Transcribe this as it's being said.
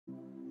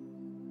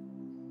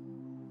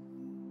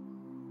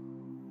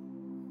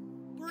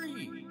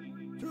3,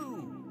 2,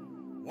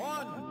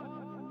 1.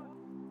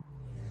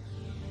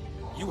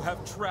 You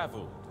have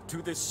traveled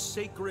to this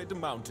sacred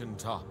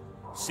mountaintop,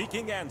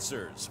 seeking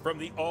answers from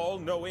the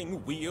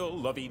all-knowing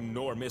wheel of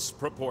enormous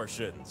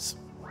proportions.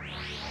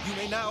 You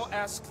may now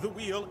ask the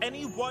wheel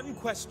any one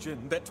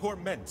question that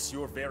torments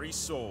your very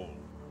soul.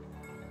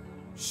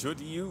 Should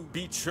you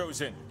be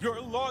chosen, your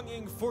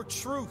longing for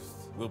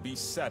truth will be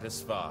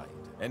satisfied,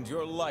 and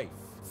your life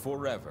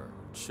forever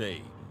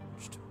changed.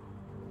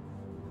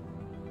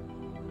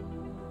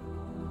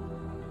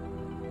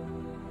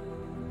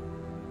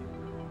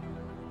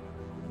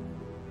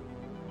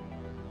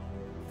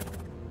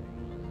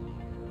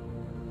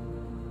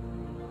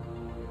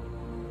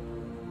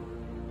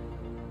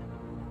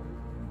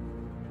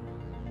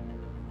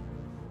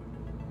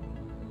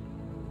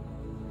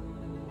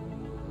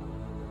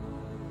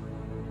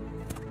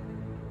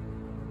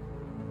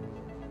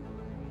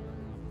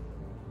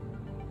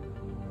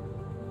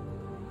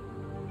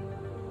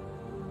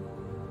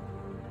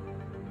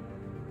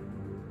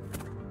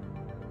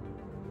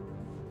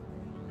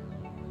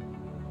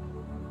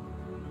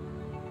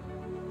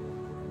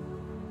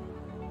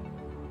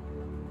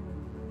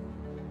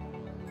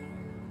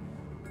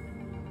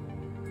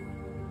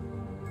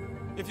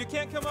 If you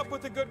can't come up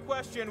with a good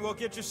question, we'll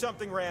get you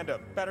something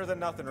random. Better than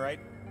nothing, right?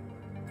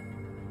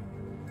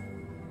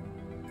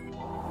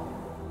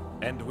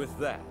 And with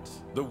that,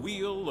 the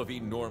wheel of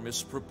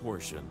enormous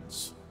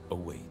proportions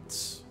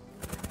awaits.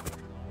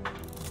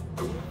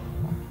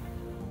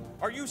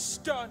 Are you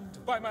stunned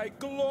by my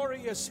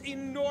glorious,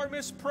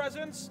 enormous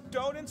presence?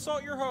 Don't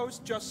insult your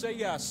host, just say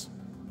yes.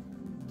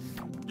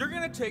 You're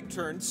gonna take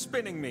turns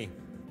spinning me.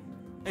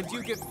 And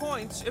you get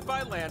points if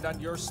I land on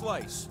your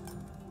slice.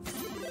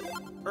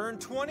 Earn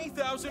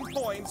 20,000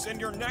 points and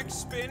your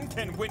next spin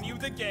can win you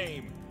the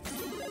game.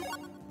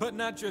 But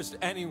not just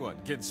anyone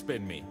can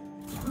spin me.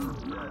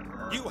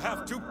 You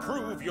have to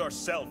prove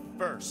yourself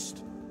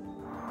first.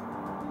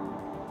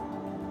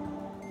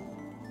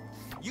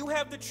 You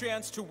have the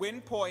chance to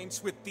win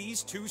points with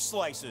these 2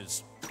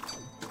 slices.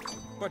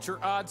 But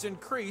your odds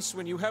increase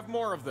when you have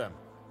more of them.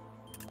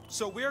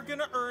 So we're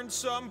gonna earn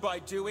some by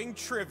doing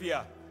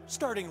trivia,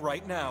 starting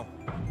right now.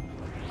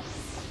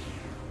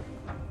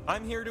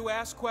 I'm here to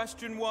ask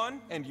question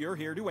 1, and you're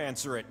here to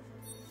answer it.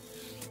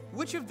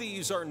 Which of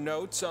these are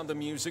notes on the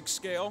music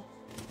scale?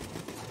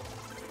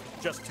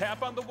 Just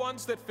tap on the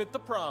ones that fit the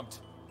prompt.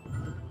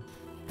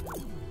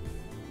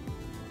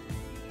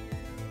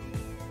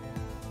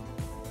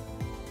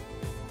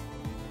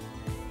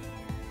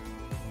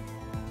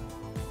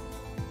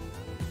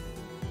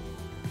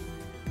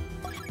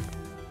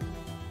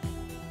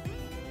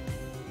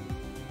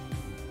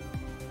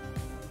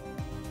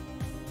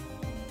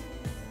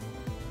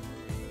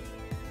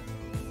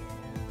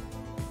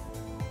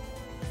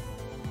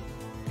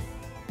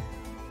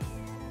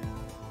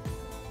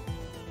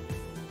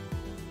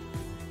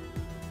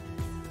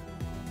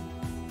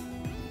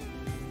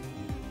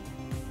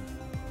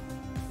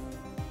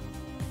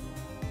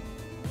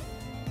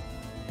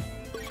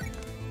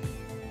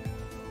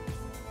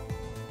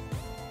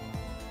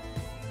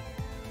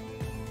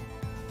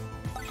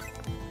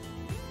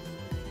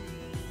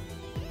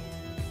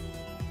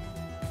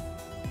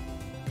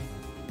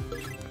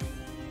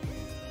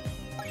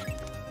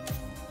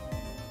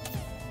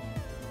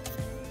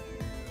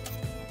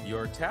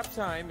 Your tap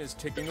time is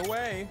ticking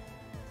away.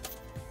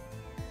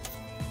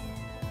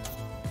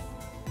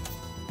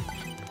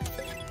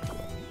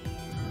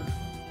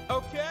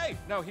 Okay,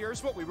 now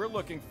here's what we were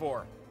looking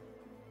for.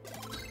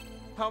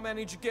 How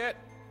many did you get?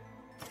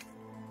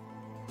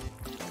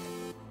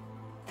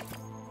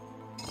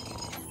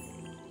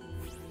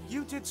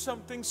 You did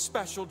something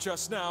special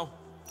just now.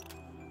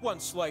 1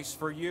 slice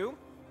for you.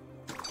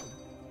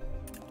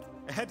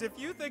 And if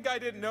you think I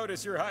didn't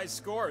notice your high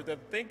score, then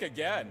think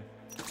again.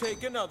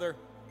 Take another.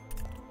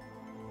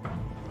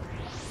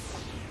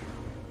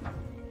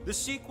 The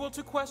sequel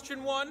to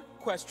question 1,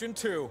 question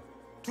 2.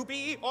 To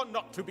be or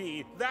not to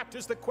be, that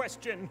is the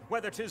question,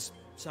 whether 'tis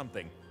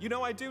something. You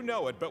know, I do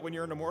know it, but when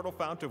you're an immortal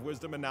fount of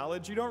wisdom and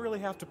knowledge, you don't really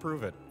have to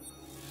prove it.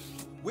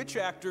 Which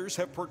actors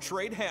have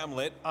portrayed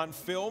Hamlet on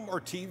film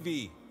or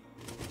TV?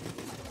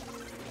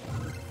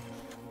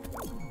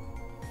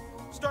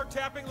 Start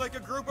tapping like a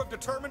group of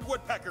determined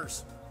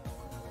woodpeckers.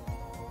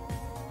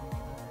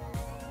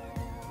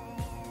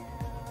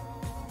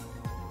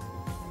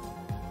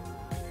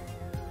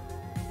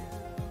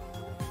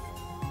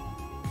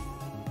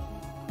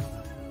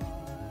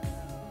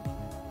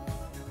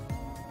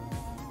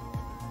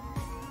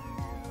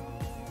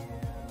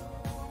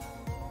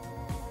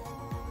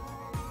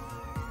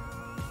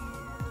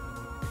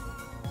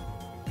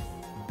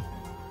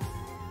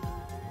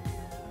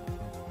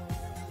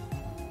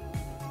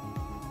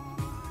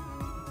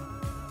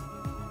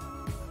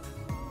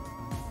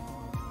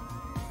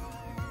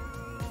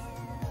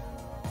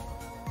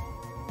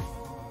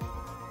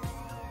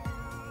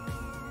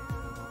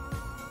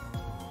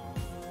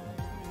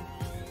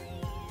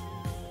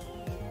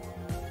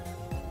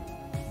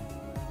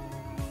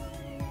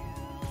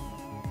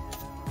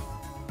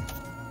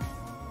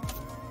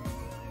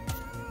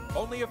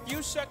 Only a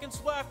few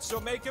seconds left, so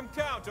make him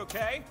count,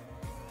 okay?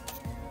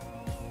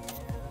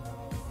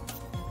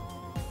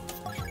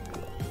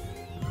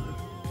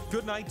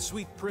 Good night,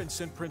 sweet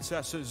prince and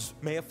princesses.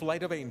 May a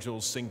flight of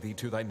angels sing thee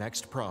to thy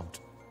next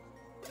prompt.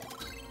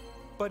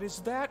 But is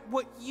that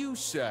what you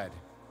said?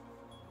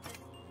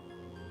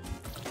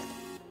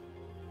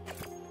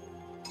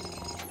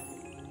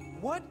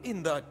 What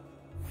in the...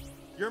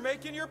 You're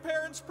making your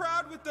parents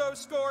proud with those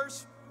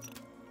scores.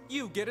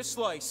 You get a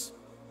slice.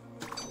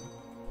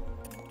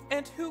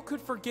 And who could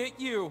forget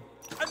you?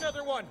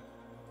 Another one.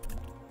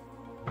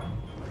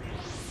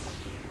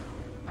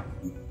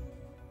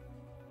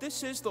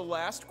 This is the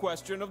last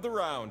question of the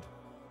round.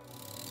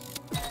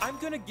 I'm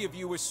gonna give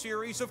you a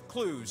series of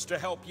clues to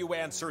help you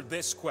answer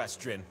this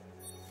question.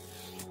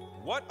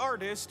 What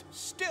artist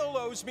still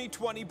owes me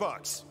 20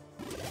 bucks?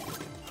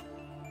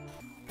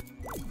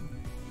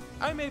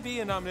 I may be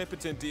an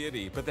omnipotent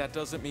deity, but that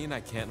doesn't mean I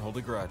can't hold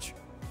a grudge.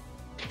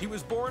 He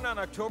was born on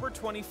October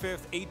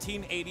 25th,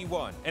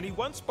 1881, and he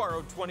once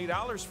borrowed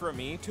 $20 from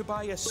me to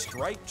buy a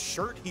striped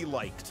shirt he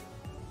liked.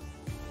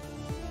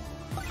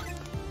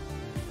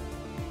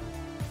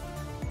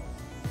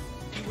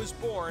 He was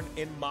born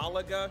in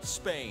Malaga,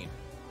 Spain.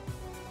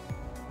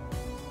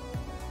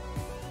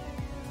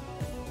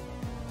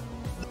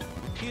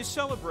 He is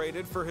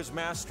celebrated for his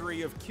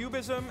mastery of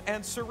Cubism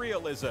and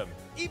Surrealism,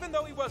 even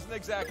though he wasn't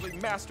exactly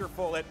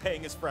masterful at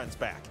paying his friends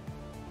back.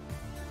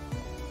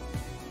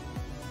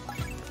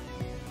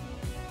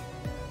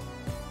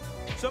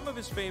 Some of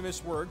his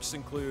famous works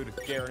include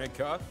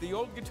Guernica, The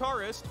Old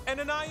Guitarist, and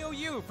an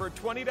IOU for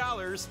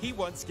 $20 he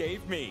once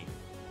gave me.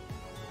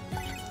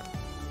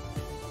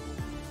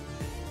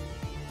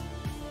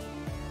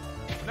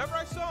 Whenever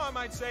I saw him,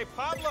 I'd say,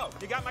 "Pablo,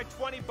 you got my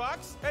 20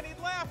 bucks?" And he'd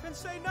laugh and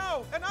say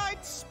no, and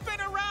I'd spin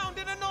around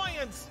in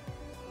annoyance.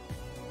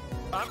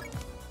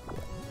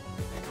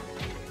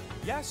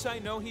 Yes, I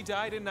know he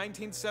died in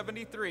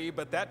 1973,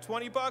 but that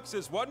 20 bucks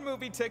is one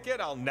movie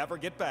ticket I'll never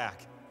get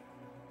back.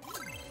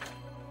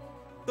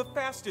 The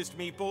fastest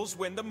meeples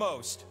win the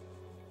most.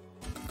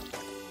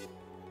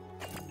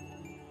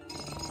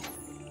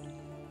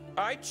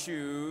 I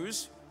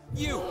choose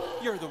you.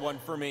 You're the one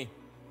for me.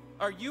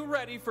 Are you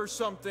ready for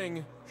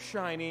something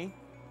shiny?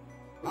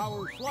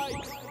 Power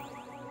slice.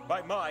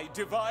 By my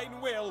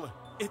divine will,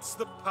 it's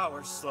the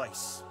power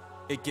slice.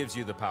 It gives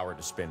you the power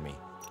to spin me.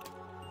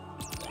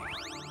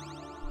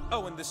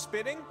 Oh, and the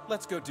spinning?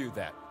 Let's go do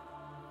that.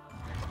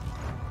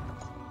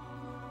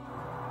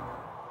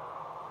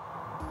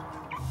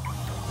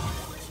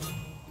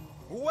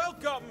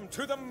 Welcome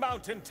to the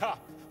mountaintop,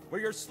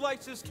 where your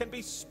slices can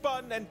be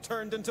spun and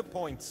turned into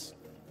points.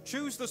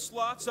 Choose the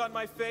slots on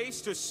my face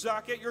to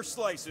socket your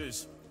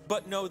slices.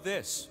 But know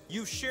this,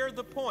 you share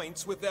the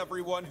points with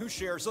everyone who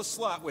shares a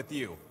slot with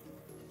you.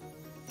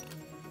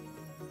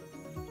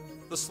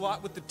 The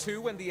slot with the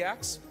 2 and the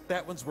X,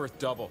 that one's worth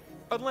double.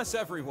 Unless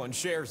everyone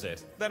shares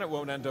it, then it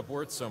won't end up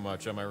worth so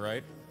much, am I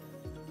right?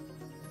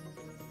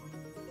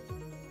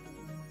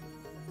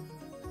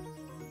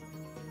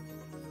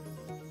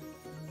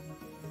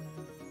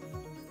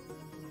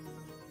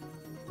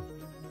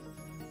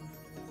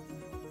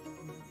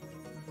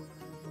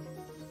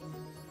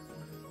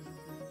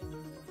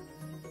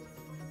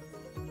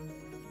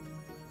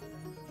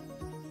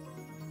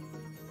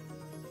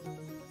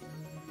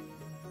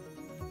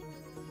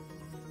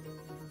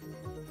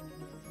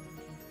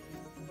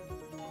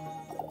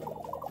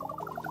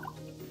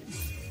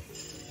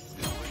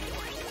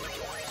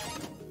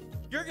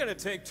 You're gonna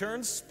take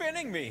turns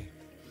spinning me.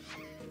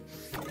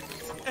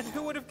 And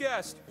who would have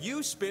guessed?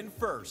 You spin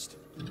first.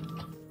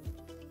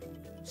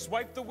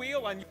 Swipe the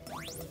wheel on...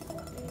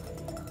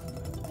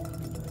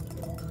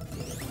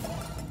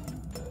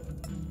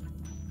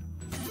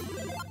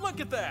 Look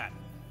at that!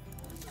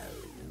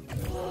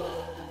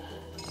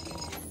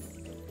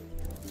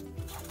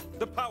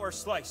 The power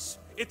slice.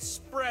 It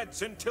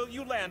spreads until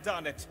you land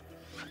on it.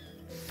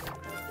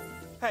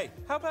 Hey,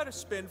 how about a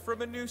spin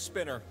from a new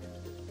spinner?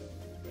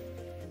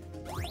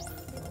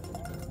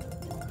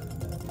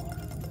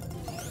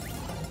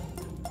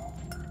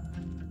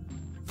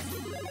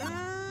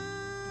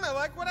 I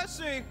like what I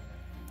see.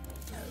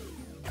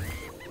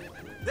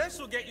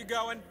 This'll get you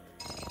going.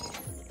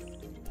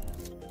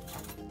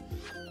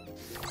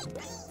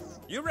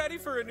 You ready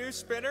for a new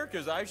spinner?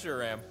 'Cause I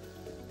sure am.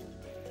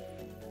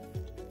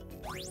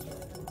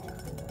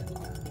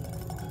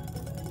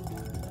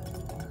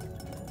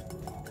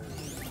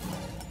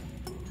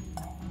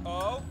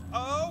 Oh,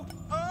 oh,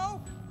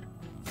 oh!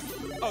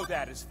 Oh,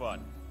 that is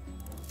fun.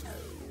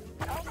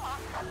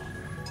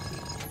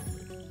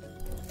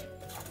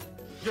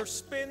 Your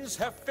spins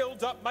have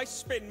filled up my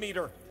spin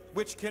meter,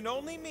 which can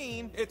only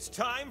mean it's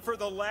time for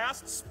the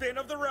last spin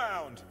of the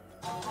round.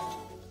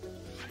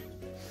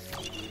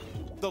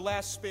 The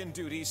last spin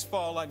duties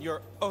fall on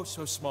your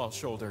oh-so-small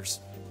shoulders.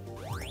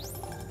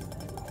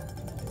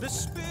 The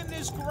spin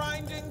is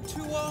grinding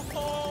to a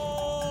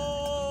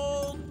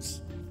halt.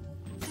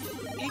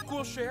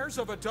 Equal shares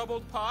of a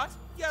doubled pot?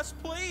 Yes,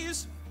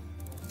 please.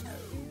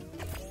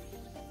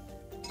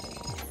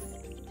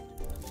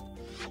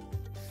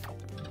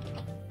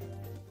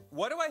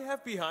 what do I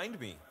have behind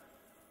me?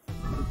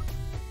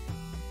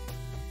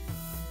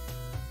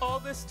 All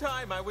this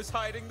time I was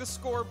hiding the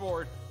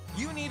scoreboard.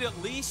 You need at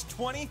least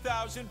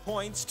 20,000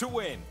 points to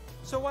win.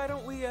 So why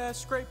don't we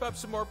scrape up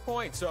some more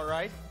points, all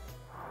right?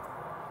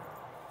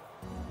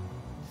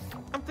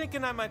 I'm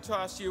thinking I might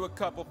toss you a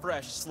couple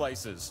fresh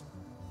slices.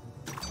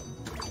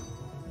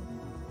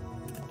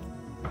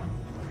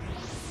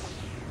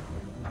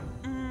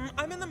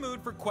 I'm in the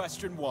mood for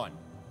question 1.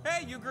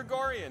 Hey, you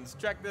Gregorians,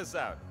 check this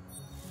out.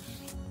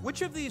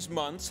 Which of these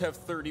months have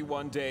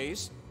 31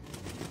 days?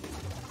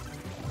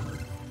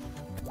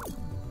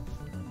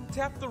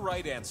 Tap the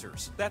right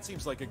answers. That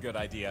seems like a good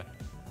idea.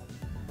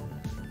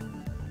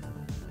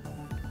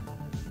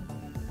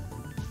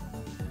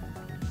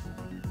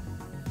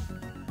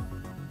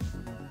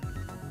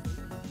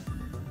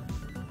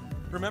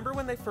 Remember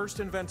when they first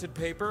invented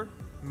paper?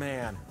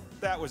 Man,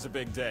 that was a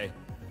big day.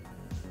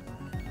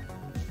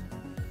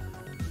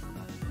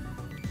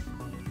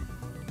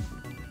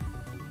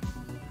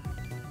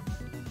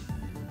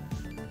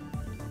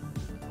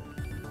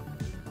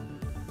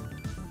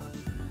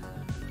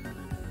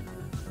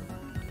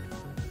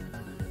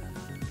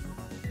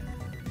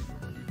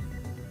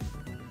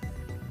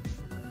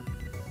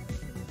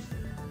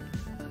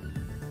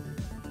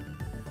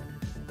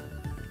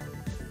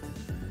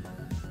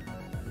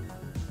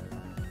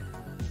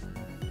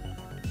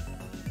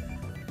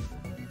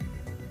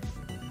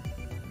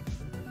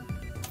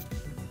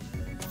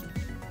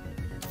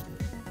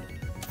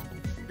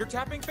 Your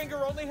tapping finger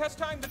only has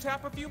time to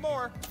tap a few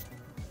more.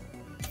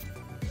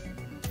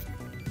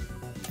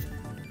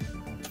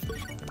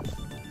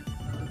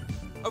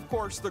 Of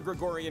course, the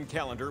Gregorian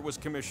calendar was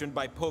commissioned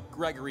by Pope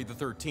Gregory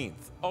XIII,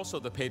 also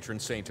the patron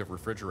saint of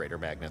refrigerator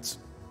magnets.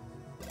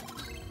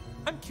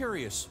 I'm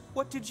curious,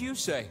 what did you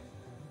say?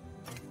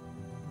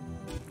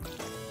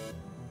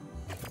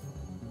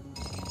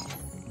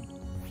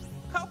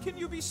 How can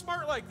you be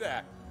smart like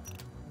that?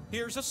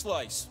 Here's a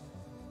slice.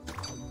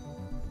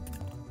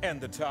 And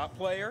the top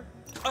player?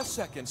 A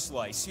second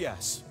slice,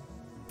 yes.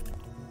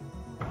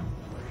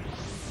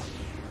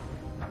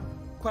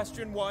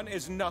 Question 1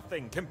 is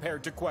nothing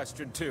compared to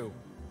question 2.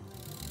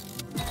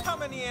 How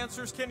many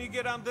answers can you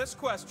get on this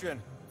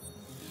question?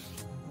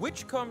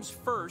 Which comes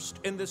first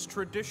in this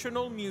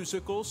traditional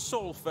musical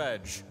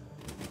solfege?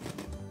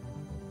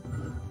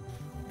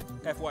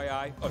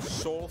 FYI, a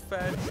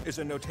solfege is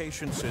a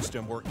notation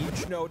system where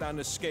each note on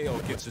a scale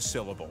gets a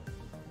syllable.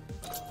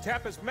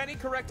 Tap as many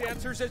correct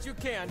answers as you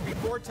can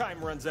before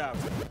time runs out.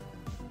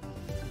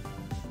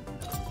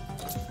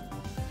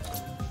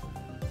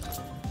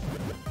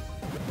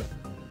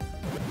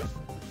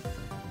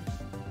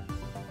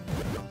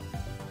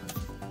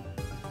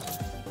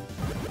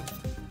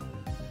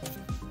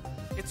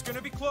 It's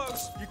gonna be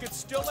close. You could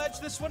still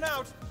edge this one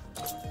out.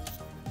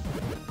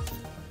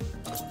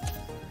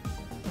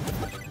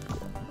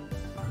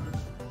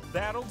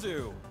 That'll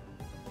do.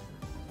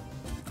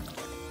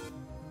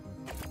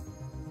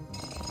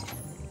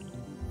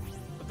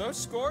 But those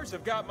scores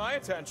have got my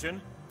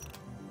attention.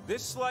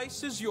 This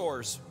slice is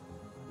yours.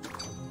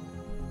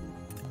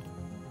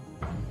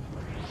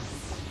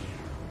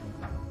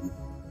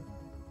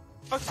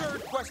 A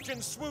third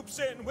question swoops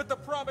in with the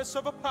promise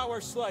of a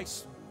power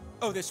slice.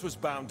 Oh, this was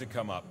bound to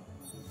come up.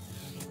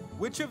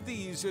 Which of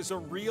these is a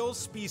real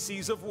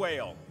species of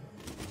whale?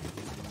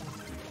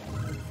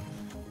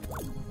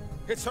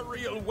 It's a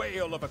real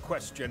whale of a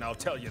question, I'll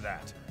tell you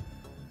that.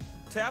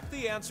 Tap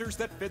the answers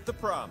that fit the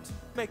prompt.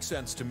 Makes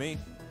sense to me.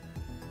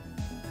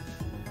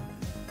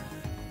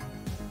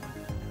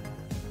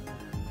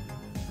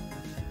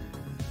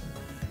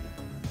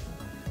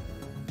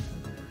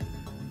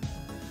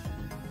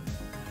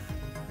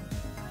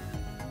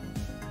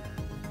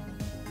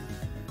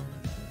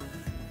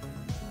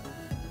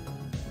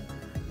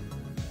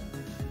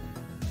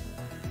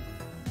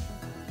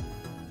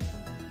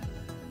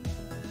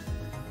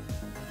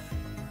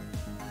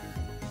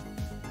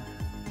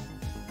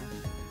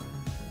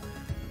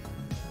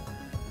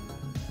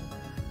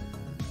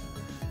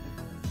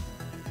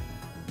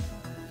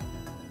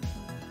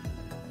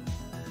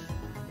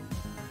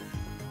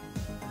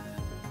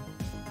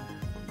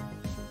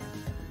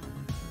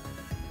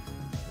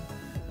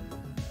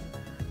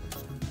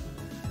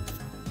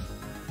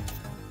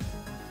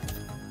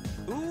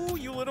 Ooh,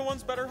 you little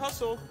ones better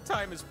hustle.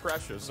 Time is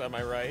precious, am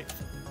I right?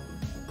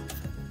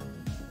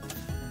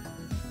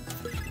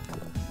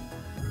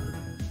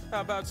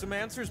 How about some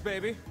answers,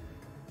 baby?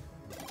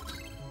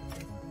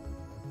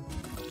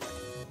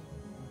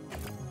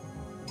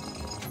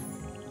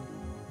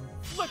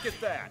 Look at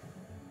that!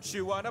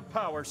 Chew on a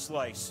power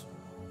slice.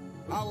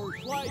 Power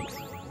slice.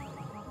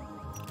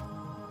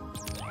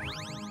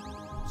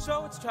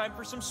 So it's time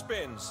for some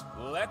spins.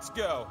 Let's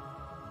go.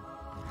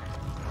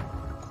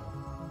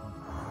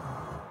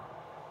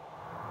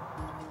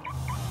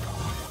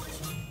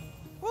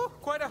 Whew,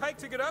 quite a hike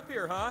to get up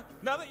here, huh?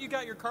 Now that you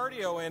got your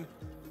cardio in.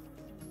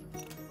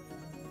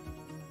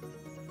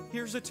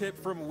 Here's a tip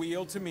from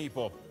Wheel to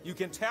Meeple. You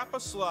can tap a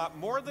slot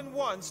more than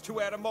once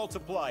to add a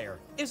multiplier.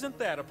 Isn't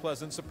that a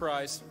pleasant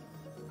surprise?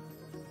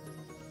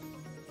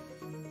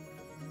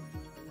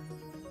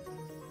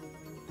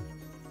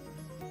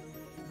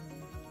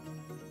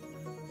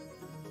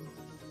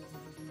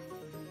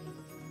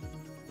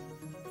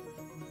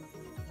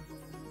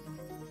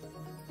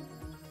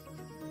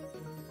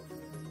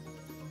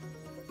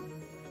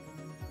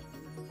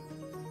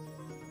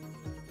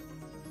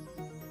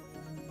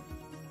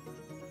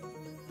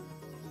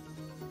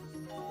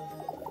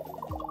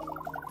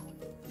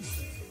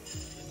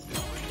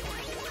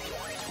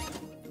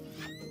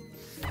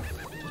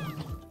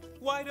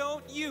 Why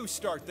don't you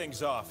start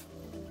things off?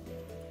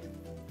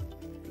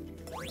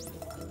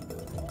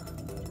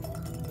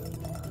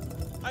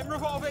 I'm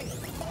revolving,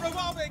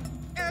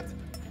 and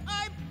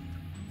I'm...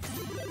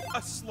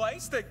 A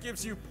slice that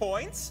gives you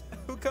points?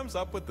 Who comes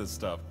up with this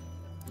stuff?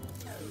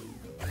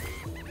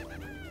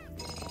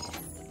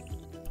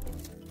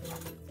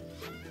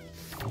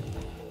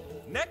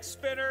 Next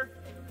spinner.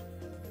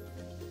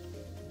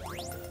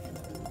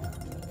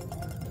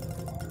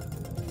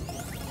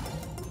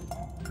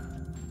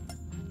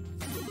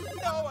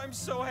 Oh, I'm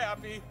so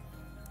happy.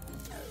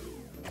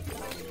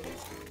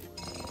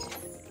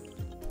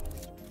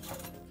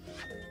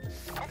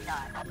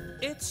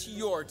 It's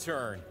your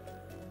turn.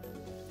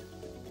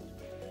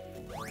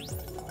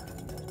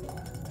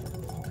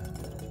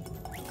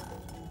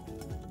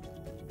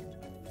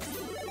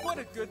 What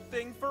a good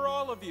thing for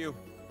all of you.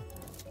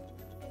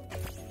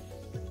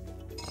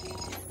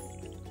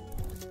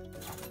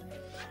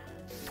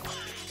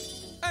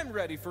 I'm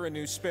ready for a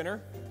new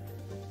spinner.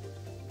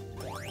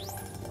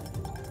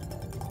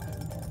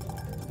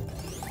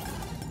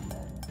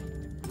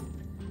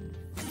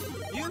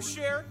 You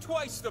share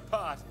twice the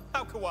pot.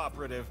 How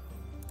cooperative.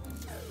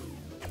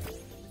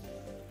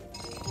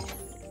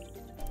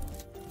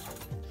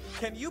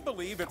 Can you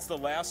believe it's the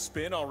last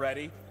spin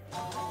already?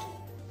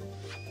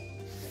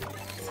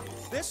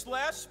 This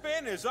last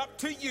spin is up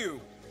to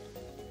you.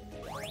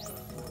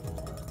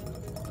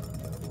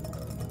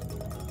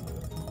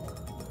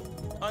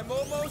 I'm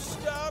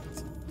almost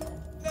stopped.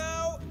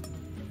 Now,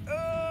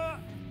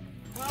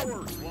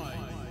 Power slice.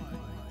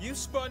 you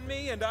spun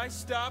me and I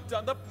stopped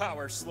on the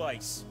power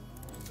slice.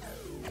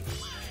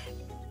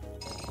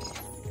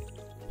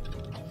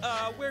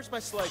 Where's my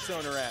slice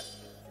owner at?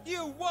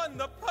 You won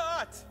the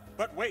pot!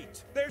 But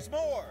wait, there's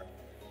more!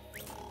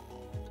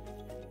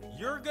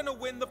 You're gonna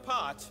win the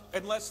pot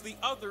unless the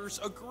others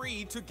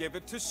agree to give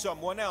it to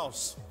someone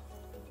else.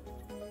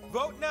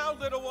 Vote now,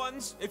 little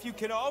ones. If you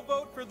can all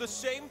vote for the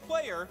same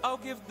player, I'll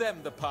give them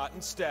the pot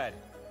instead.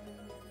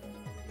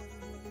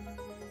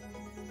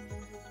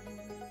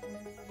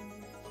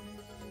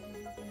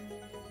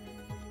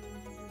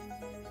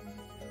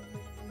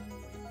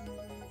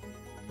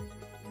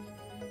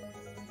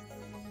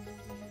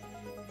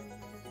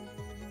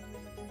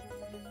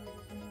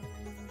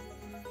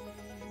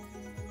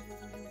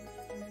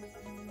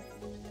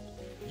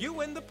 You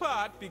win the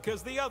pot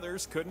because the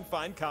others couldn't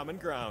find common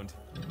ground.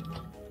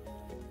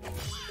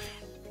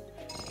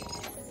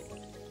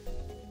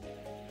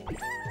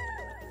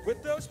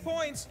 With those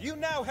points, you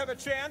now have a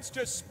chance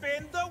to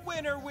spin the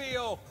winner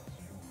wheel.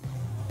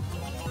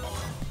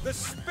 The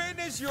spin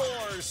is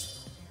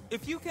yours.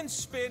 If you can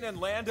spin and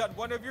land on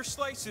one of your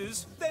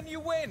slices, then you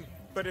win.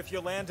 But if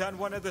you land on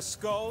one of the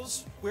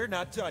skulls, we're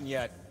not done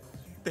yet.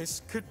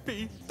 This could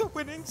be the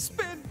winning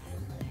spin.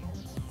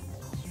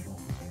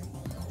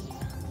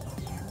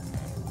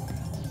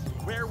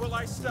 Where will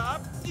I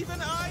stop?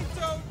 Even I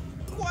don't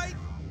quite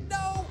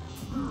know.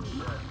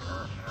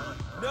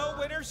 No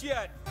winners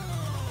yet.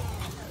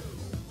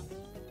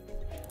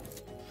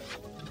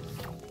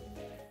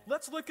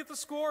 Let's look at the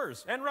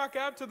scores and rock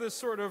out to this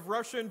sort of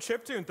Russian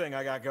chiptune thing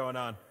I got going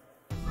on.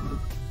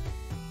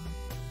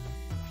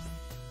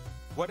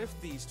 What if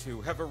these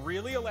two have a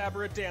really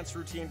elaborate dance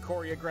routine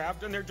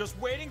choreographed and they're just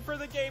waiting for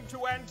the game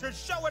to end to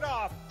show it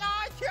off?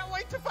 I can't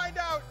wait to find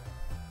out.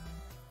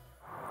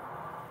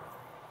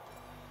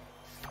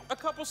 A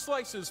couple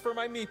slices for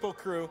my meeple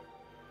crew.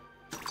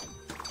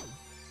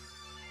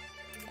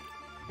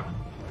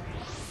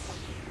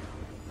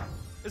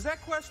 Is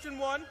that question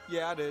one?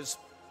 Yeah, it is.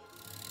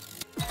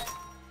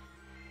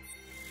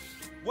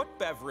 What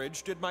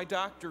beverage did my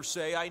doctor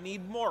say I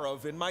need more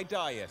of in my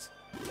diet?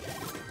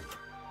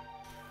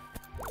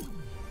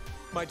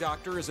 My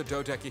doctor is a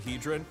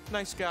dodecahedron.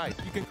 Nice guy.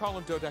 You can call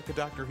him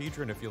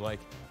dodecadoctorhedron if you like.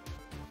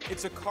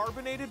 It's a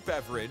carbonated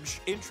beverage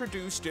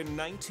introduced in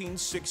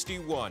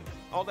 1961.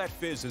 All that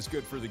fizz is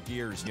good for the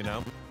gears, you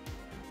know?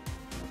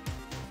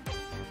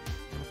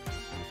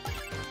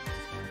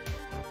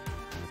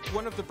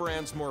 One of the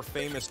brand's more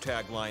famous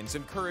taglines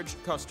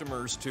encouraged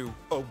customers to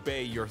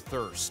obey your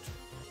thirst.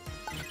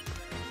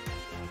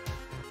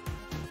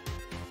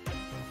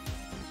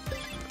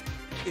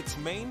 Its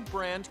main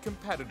brand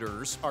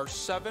competitors are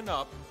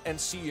 7-Up and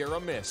Sierra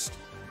Mist.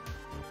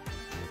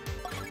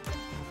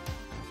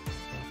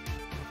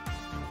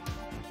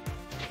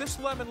 This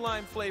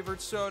lemon-lime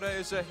flavored soda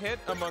is a hit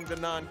among the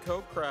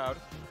non-Coke crowd.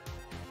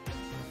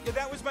 Yeah,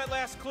 that was my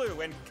last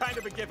clue and kind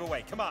of a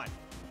giveaway. Come on.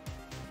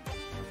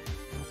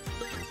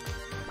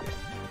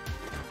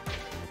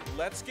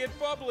 Let's get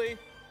bubbly.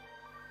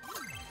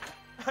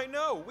 I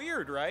know,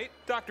 weird, right?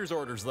 Doctor's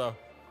orders, though.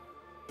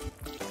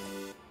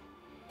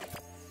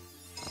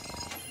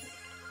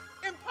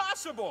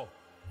 Impossible!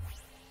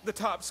 The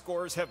top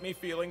scores have me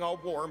feeling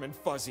all warm and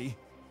fuzzy.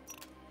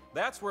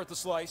 That's worth a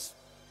slice.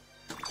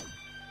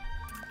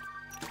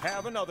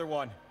 Have another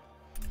one.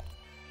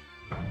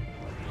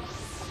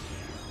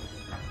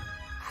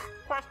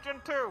 Question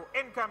 2,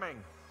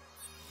 incoming.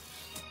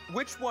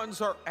 Which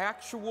ones are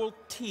actual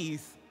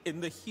teeth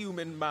in the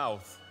human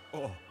mouth?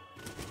 Oh.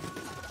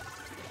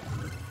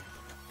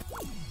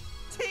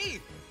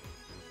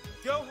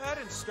 Go ahead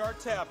and start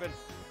tapping.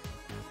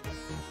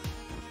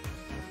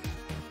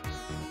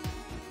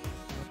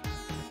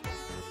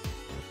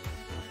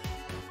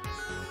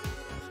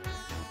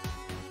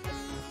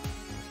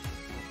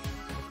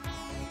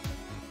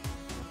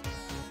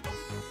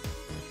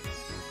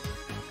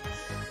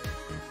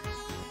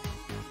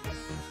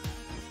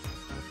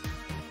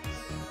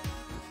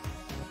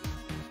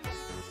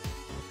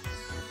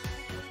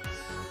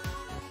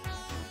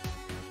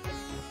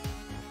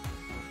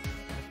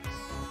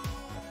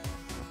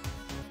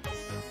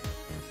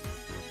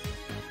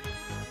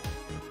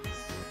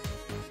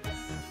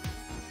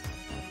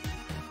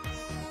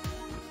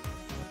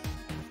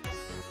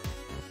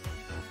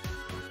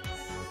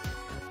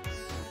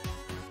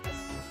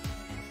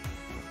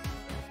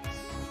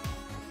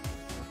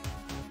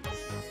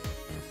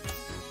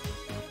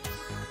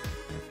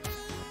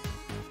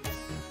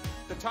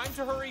 The time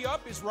to hurry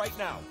up is right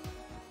now.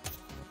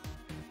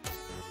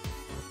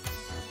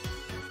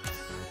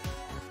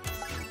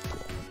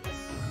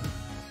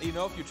 You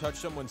know, if you touch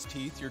someone's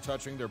teeth, you're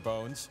touching their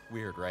bones.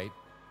 Weird, right?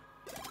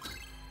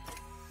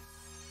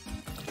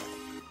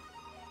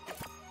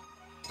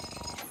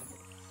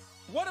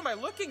 What am I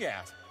looking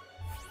at?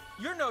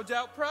 You're no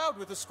doubt proud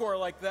with a score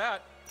like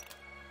that.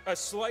 A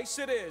slice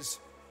it is.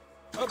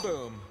 A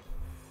boom.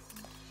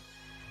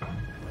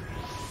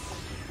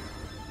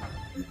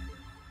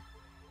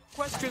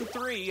 Question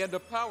 3 and a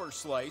power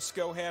slice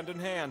go hand in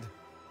hand.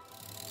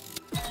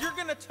 You're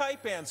gonna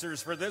type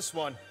answers for this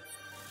one.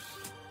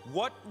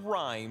 What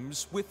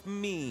rhymes with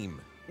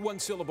meme?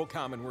 One-syllable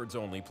common words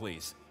only,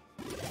 please.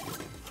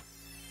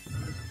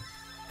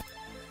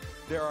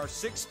 There are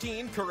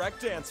 16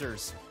 correct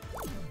answers.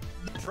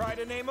 Try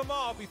to name them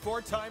all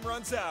before time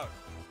runs out.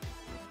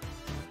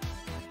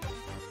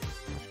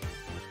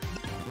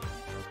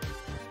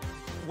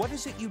 What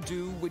is it you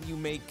do when you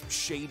make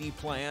shady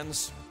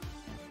plans?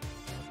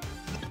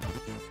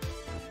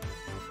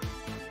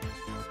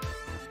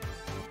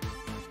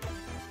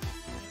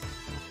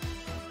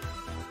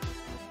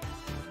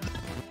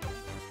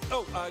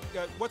 Oh,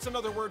 what's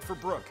another word for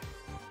brook?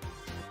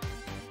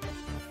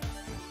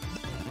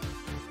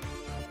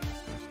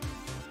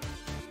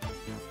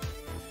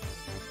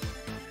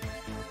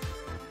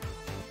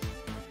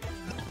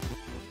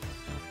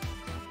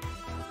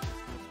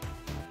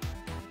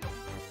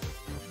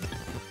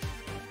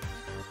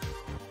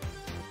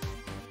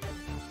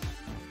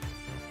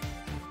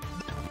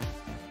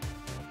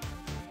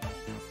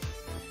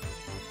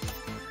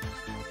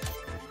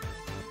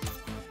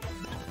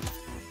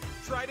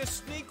 Try to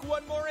sneak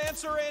one more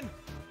answer in.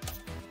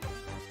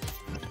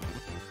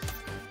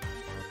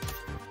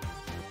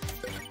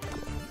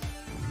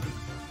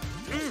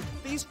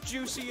 These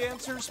juicy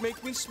answers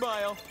make me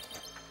smile.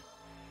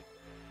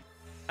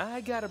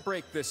 I got a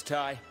break this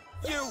tie.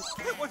 You!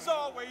 It was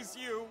always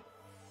you!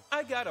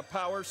 I got a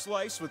power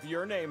slice with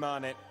your name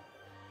on it.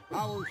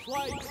 Power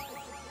slice.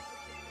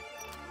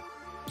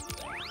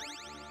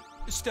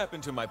 Step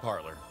into my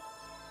parlor.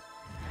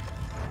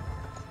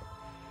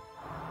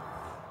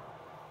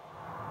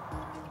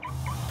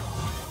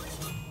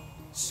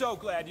 So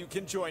glad you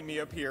can join me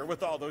up here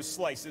with all those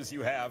slices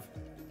you have.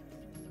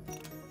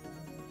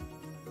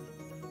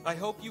 I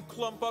hope you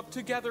clump up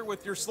together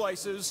with your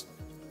slices.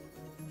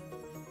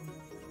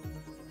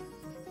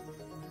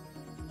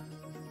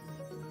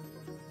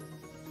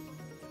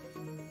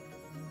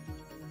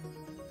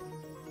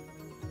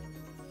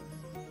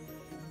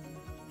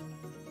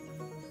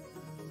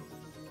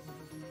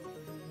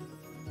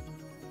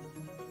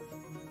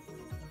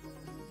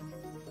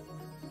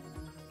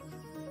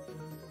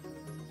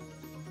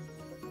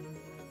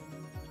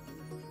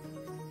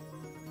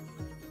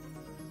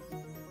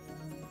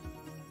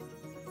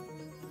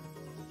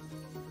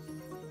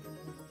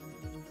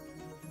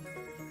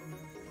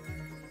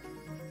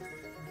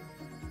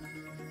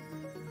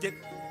 Get...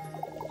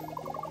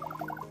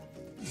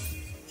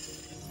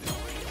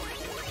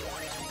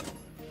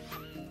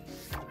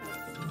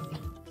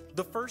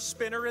 The first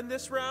spinner in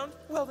this round?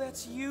 Well,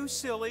 that's you,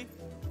 silly.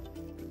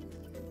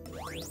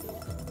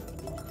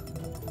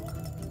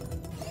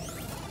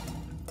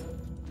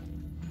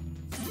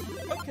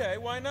 Okay,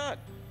 why not?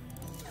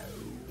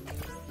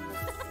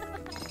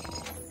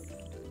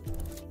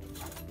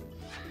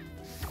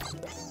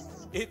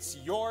 It's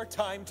your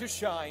time to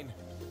shine.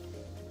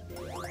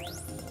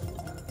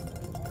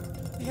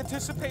 The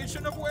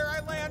anticipation of where I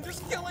land is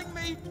killing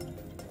me.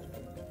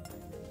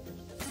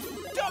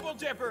 Double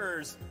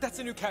dippers! That's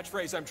a new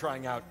catchphrase I'm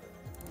trying out.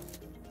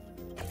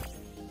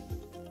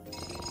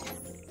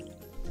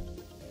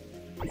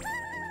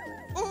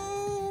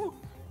 Ooh!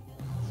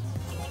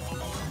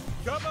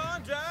 Come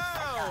on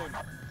down!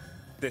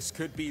 This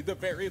could be the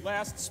very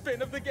last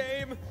spin of the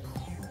game.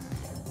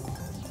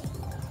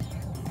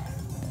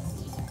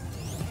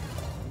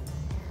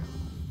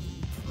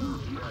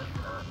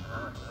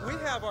 We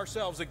have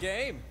ourselves a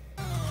game.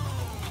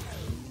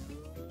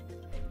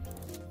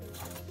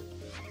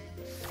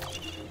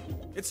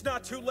 It's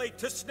not too late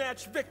to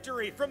snatch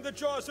victory from the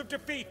jaws of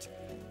defeat.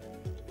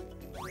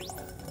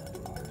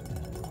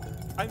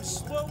 I'm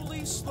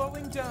slowly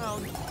slowing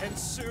down, and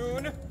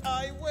soon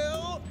I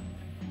will...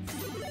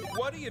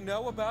 What do you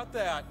know about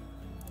that?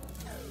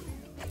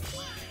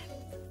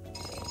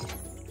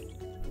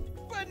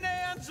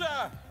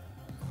 Bonanza!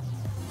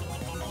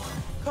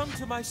 Come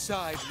to my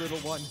side, little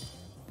one.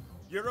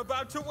 You're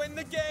about to win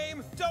the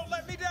game! Don't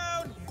let me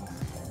down!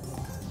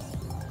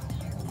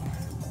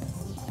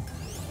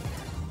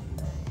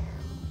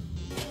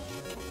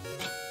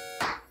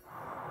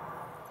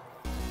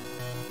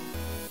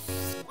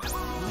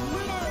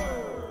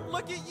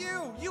 Look at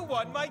you! You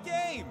won my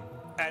game!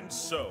 And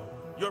so,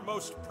 your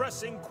most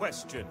pressing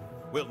question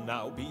will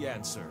now be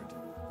answered.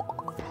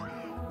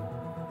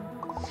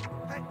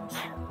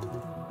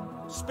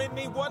 Spin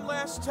me one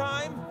last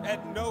time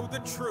and know the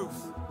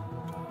truth.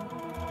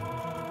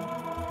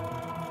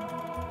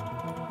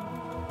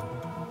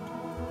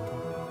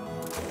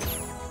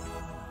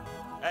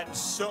 And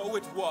so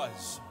it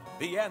was.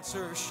 The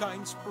answer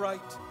shines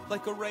bright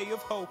like a ray of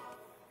hope.